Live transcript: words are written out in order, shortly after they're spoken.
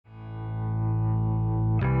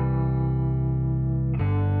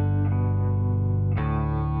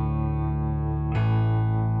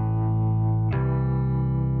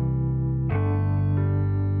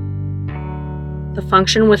the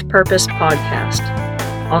Function with Purpose podcast.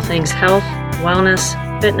 All things health, wellness,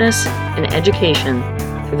 fitness, and education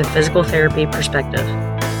through the physical therapy perspective.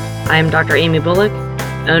 I am Dr. Amy Bullock,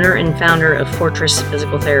 owner and founder of Fortress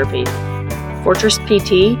Physical Therapy. Fortress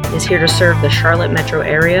PT is here to serve the Charlotte metro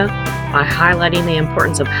area by highlighting the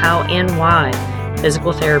importance of how and why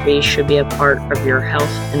physical therapy should be a part of your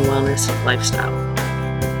health and wellness lifestyle.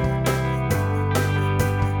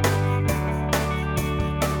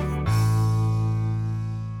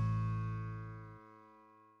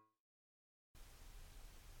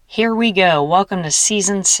 Here we go. Welcome to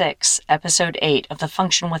Season 6, Episode 8 of the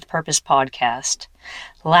Function with Purpose podcast.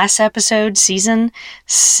 Last episode, Season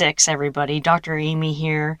 6, everybody. Dr. Amy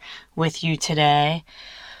here with you today.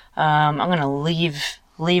 I'm going to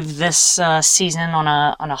leave this season on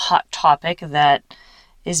a hot topic that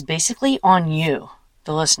is basically on you,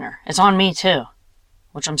 the listener. It's on me too,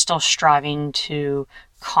 which I'm still striving to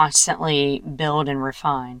constantly build and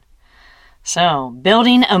refine. So,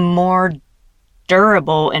 building a more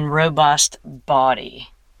durable and robust body.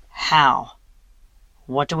 How?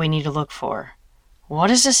 What do we need to look for? What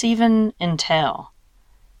does this even entail?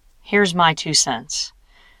 Here's my 2 cents.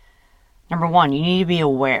 Number 1, you need to be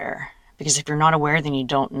aware. Because if you're not aware, then you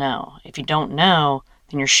don't know. If you don't know,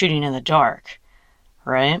 then you're shooting in the dark.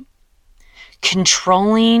 Right?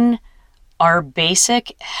 Controlling our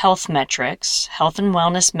basic health metrics, health and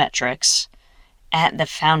wellness metrics, at the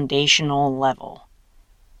foundational level.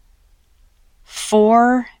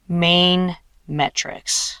 4 main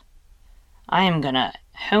metrics. I am going to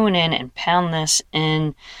hone in and pound this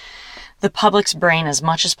in the public's brain as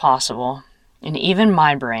much as possible, and even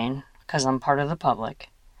my brain, because I'm part of the public,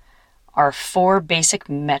 are 4 basic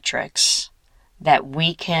metrics that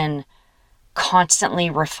we can constantly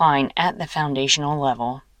refine at the foundational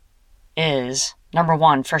level is, number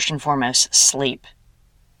 1, first and foremost, sleep.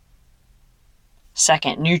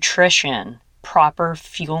 2nd, nutrition, proper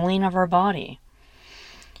fueling of our body.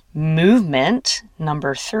 Movement,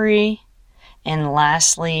 number 3. And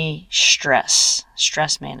lastly, stress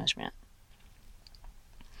management.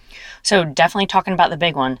 So definitely talking about the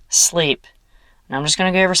big one, sleep. And I'm just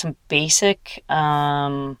going to go over some basic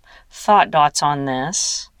thought dots on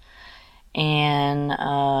this. And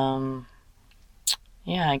I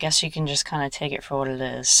guess you can just kind of take it for what it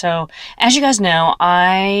is. So as you guys know,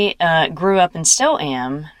 I grew up and still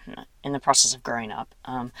am in the process of growing up.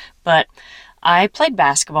 But I played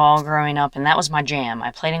basketball growing up, and that was my jam.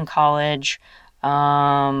 I played in college.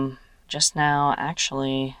 Just now,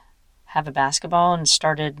 actually, have a basketball and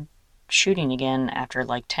started shooting again after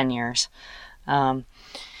like 10 years. So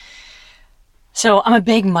I'm a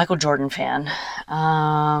big Michael Jordan fan.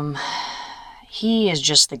 He is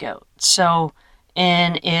just the GOAT. So,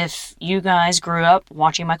 and if you guys grew up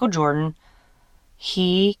watching Michael Jordan,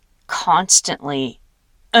 he constantly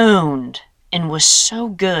owned and was so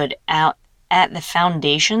good at the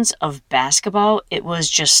foundations of basketball. It was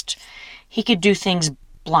just, he could do things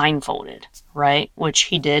blindfolded, right? Which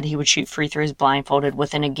he did. He would shoot free throws blindfolded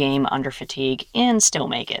within a game under fatigue and still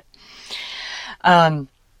make it.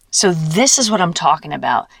 So this is what I'm talking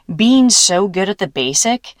about. Being so good at the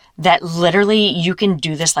basic that literally you can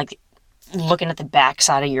do this like looking at the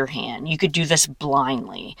backside of your hand. You could do this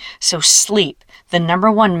blindly. So sleep, the number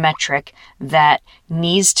 1 metric that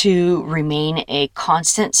needs to remain a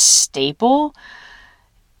constant staple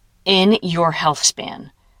in your health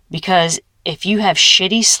span. Because if you have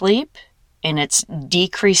shitty sleep and it's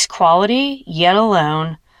decreased quality, yet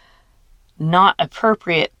alone not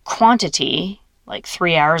appropriate quantity, like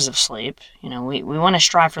 3 hours of sleep, we want to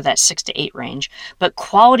strive for that 6 to 8 range, but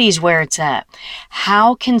quality is where it's at.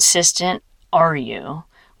 How consistent are you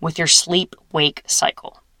with your sleep-wake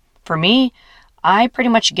cycle? For me, I pretty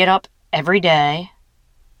much get up every day,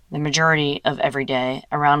 the majority of every day,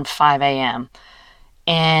 around 5 a.m.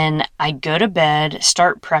 And I go to bed,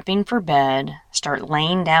 start prepping for bed, start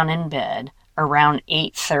laying down in bed around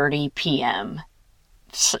 8:30 p.m.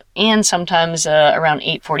 And sometimes around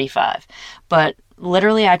 8:45. But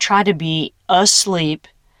literally, I try to be asleep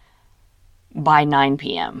by 9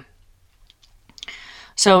 p.m.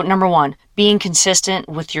 So, number 1, being consistent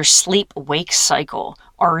with your sleep-wake cycle.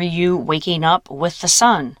 Are you waking up with the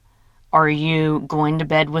sun? Are you going to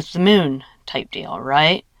bed with the moon type deal,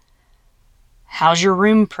 right? How's your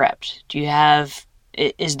room prepped?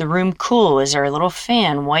 Is the room cool? Is there a little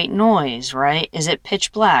fan, white noise, right? Is it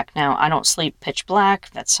pitch black? Now, I don't sleep pitch black.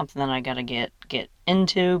 That's something that I got to get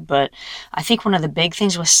into, but I think one of the big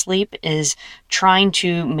things with sleep is trying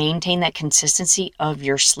to maintain that consistency of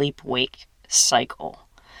your sleep-wake cycle.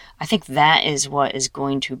 I think that is what is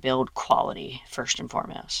going to build quality first and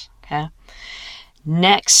foremost, okay?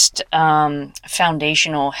 Next,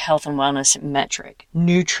 foundational health and wellness metric,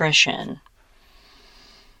 nutrition.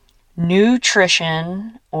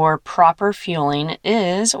 Nutrition, or proper fueling,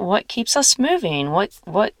 is what keeps us moving,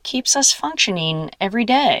 what keeps us functioning every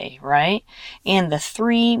day, right? And the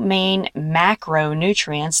three main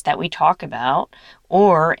macronutrients that we talk about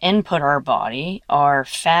or input our body are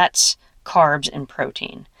fats, carbs, and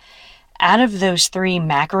protein. Out of those three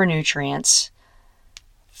macronutrients,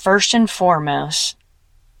 first and foremost,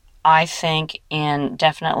 I think, and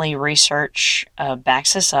definitely research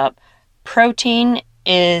backs this up, protein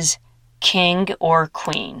is king or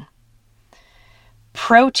queen.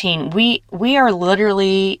 Protein, we are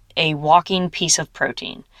literally a walking piece of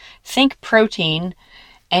protein. Think protein,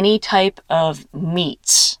 any type of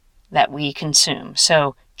meats that we consume.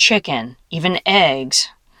 So chicken, even eggs,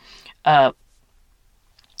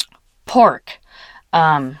 pork,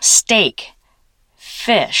 steak,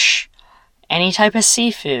 fish, any type of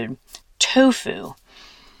seafood, tofu.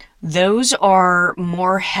 Those are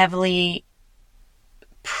more heavily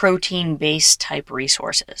protein-based type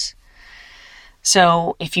resources.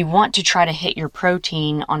 So if you want to try to hit your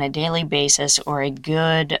protein on a daily basis, or a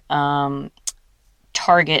good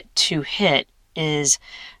target to hit is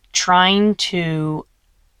trying to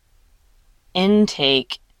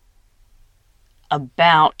intake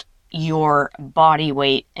about your body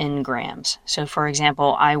weight in grams. So for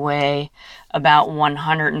example, I weigh about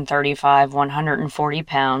 135, 140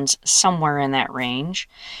 pounds, somewhere in that range.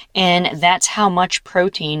 And that's how much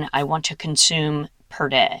protein I want to consume per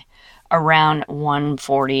day, around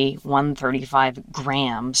 140, 135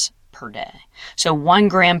 grams per day. So 1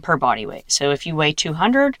 gram per body weight. So if you weigh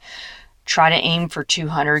 200, try to aim for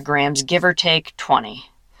 200 grams, give or take 20.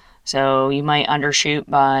 So you might undershoot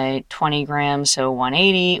by 20 grams, so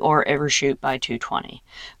 180, or overshoot by 220.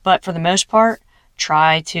 But for the most part,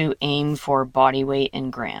 try to aim for body weight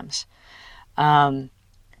in grams. I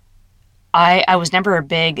was never a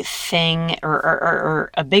big thing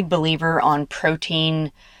or a big believer on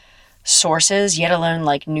protein sources, yet alone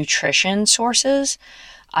like nutrition sources.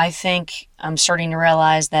 I think I'm starting to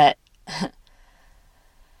realize that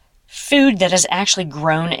food that is actually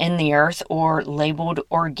grown in the earth or labeled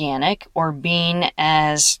organic or being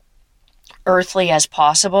as earthly as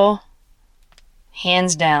possible,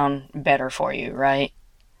 hands down better for you, right?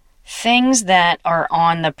 Things that are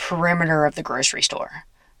on the perimeter of the grocery store.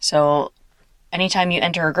 So anytime you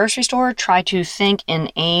enter a grocery store, try to think and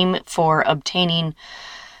aim for obtaining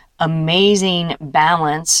amazing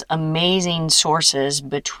balance, amazing sources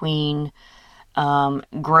between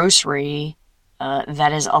grocery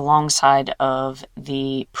that is alongside of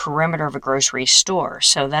the perimeter of a grocery store.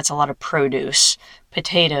 So that's a lot of produce,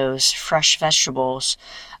 potatoes, fresh vegetables,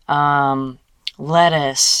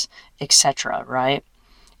 lettuce, etc., right?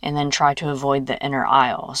 And then try to avoid the inner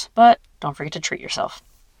aisles. But don't forget to treat yourself.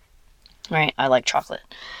 Right? I like chocolate.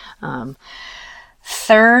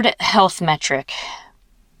 Third health metric,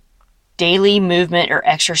 daily movement or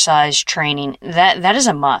exercise training. That is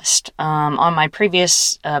a must. On my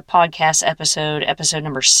previous podcast episode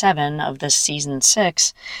number 7 of this season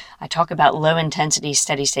 6, I talk about low intensity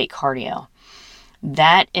steady state cardio.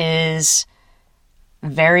 That is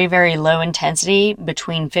very, very low intensity,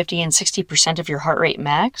 between 50 and 60% of your heart rate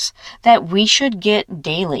max, that we should get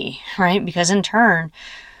daily, right? Because in turn,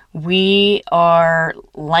 we are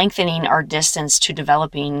lengthening our distance to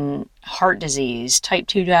developing heart disease, type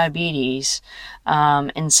 2 diabetes,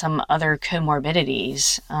 and some other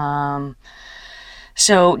comorbidities.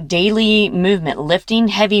 So daily movement, lifting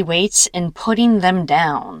heavy weights and putting them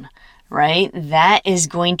down, right? That is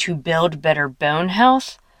going to build better bone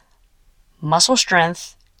health, muscle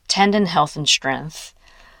strength, tendon health and strength,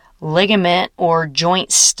 ligament or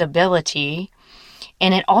joint stability,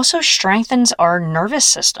 and it also strengthens our nervous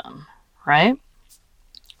system, right?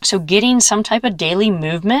 So getting some type of daily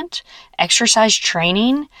movement, exercise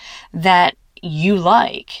training that you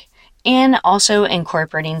like, and also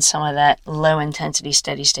incorporating some of that low intensity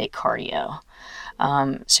steady state cardio.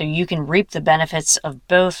 So you can reap the benefits of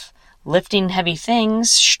both lifting heavy things,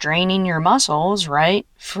 straining your muscles, right,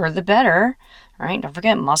 for the better, right? Don't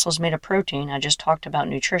forget, muscles made of protein. I just talked about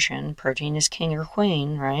nutrition. Protein is king or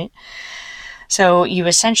queen, right? So you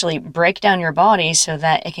essentially break down your body so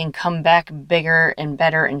that it can come back bigger and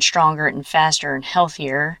better and stronger and faster and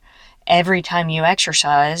healthier every time you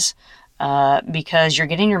exercise, because you're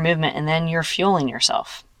getting your movement and then you're fueling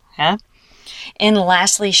yourself. Yeah? And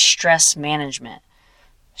lastly, stress management.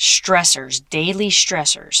 Stressors, daily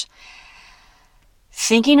stressors.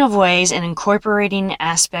 Thinking of ways and incorporating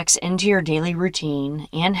aspects into your daily routine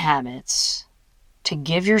and habits to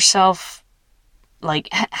give yourself like,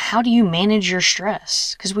 how do you manage your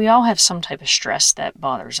stress? Because we all have some type of stress that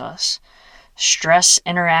bothers us. Stress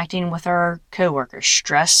interacting with our coworkers,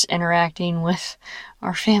 stress interacting with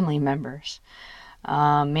our family members.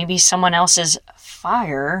 Maybe someone else's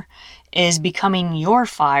fire is becoming your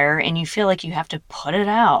fire and you feel like you have to put it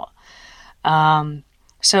out.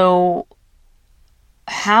 So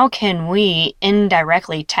how can we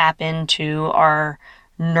indirectly tap into our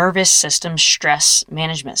nervous system stress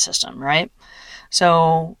management system, right?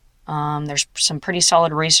 So there's some pretty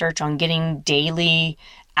solid research on getting daily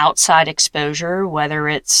outside exposure, whether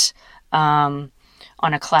it's on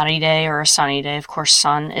a cloudy day or a sunny day. Of course,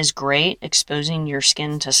 sun is great, exposing your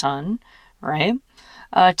skin to sun, right?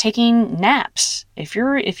 Taking naps. If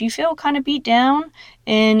you feel kind of beat down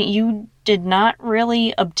and you did not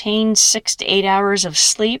really obtain 6 to 8 hours of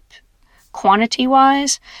sleep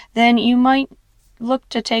quantity-wise, then you might look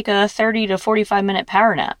to take a 30 to 45 minute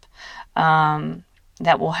power nap.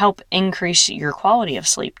 That will help increase your quality of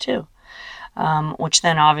sleep too, which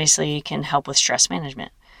then obviously can help with stress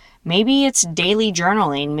management. Maybe it's daily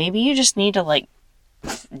journaling. Maybe you just need to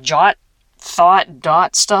dot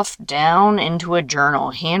stuff down into a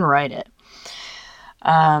journal, handwrite it.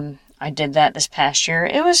 I did that this past year.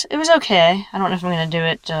 It was okay. I don't know if I'm going to do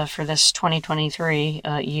it for this 2023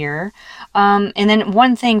 year. And then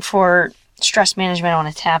one thing for stress management I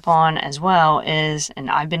want to tap on as well is, and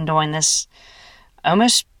I've been doing this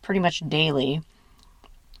almost pretty much daily,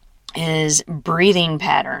 is breathing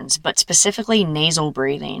patterns, but specifically nasal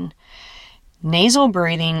breathing. Nasal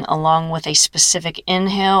breathing, along with a specific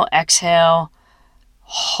inhale, exhale,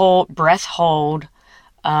 breath hold,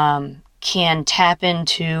 can tap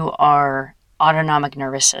into our autonomic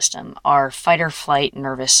nervous system, our fight or flight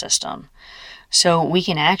nervous system. So we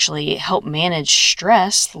can actually help manage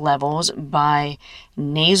stress levels by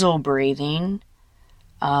nasal breathing,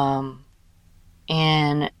 and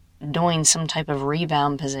doing some type of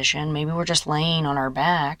rebound position. Maybe we're just laying on our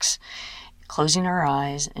backs, closing our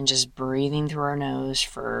eyes, and just breathing through our nose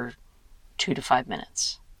for 2 to 5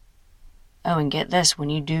 minutes. Oh, and get this, when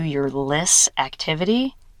you do your LISS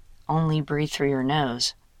activity, only breathe through your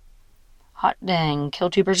nose. Hot dang, kill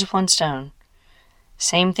 2 birds with 1 stone.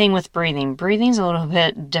 Same thing with breathing. Breathing's a little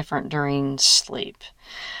bit different during sleep.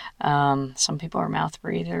 Some people are mouth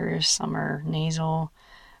breathers, some are nasal.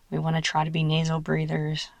 We want to try to be nasal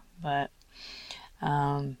breathers, but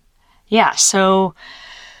so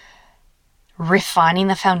refining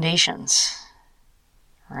the foundations,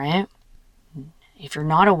 right? If you're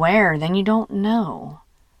not aware, then you don't know.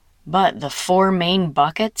 But the 4 main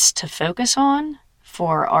buckets to focus on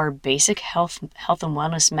for our basic health and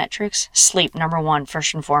wellness metrics: sleep, number 1,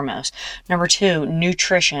 first and foremost. Number 2,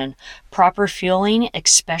 nutrition, proper fueling,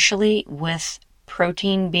 especially with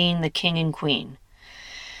protein being the king and queen.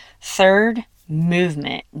 3rd,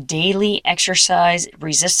 movement, daily exercise,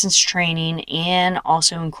 resistance training, and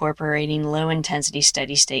also incorporating low intensity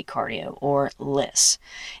steady state cardio, or LISS.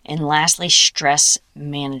 And lastly, stress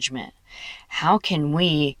management. How can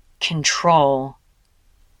we control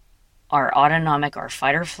our autonomic, our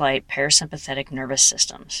fight or flight, parasympathetic nervous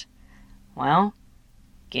systems? Well,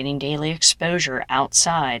 getting daily exposure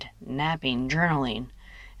outside, napping, journaling.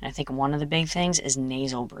 And I think one of the big things is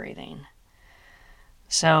nasal breathing.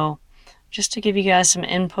 So just to give you guys some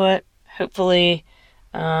input, hopefully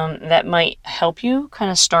that might help you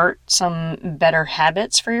kind of start some better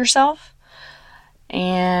habits for yourself.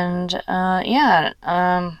 And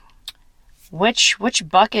which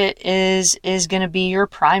bucket is going to be your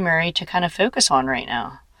primary to kind of focus on right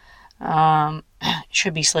now?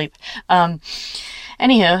 Should be sleep.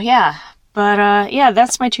 Anywho, yeah. But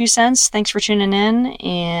that's my 2 cents. Thanks for tuning in,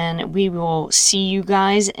 and we will see you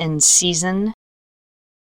guys in season.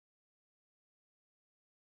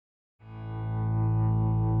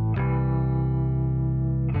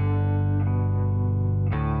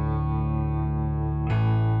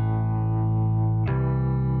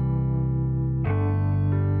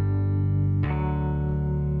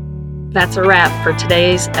 That's a wrap for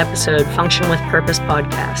today's episode, Function with Purpose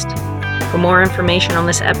podcast. For more information on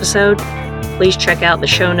this episode, please check out the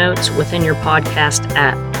show notes within your podcast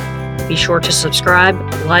app. Be sure to subscribe,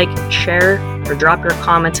 like, share, or drop your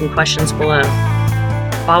comments and questions below.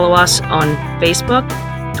 Follow us on Facebook,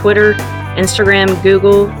 Twitter, Instagram,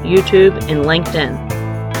 Google, YouTube, and LinkedIn.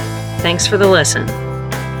 Thanks for the listen.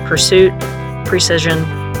 Pursuit, precision,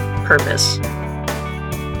 purpose.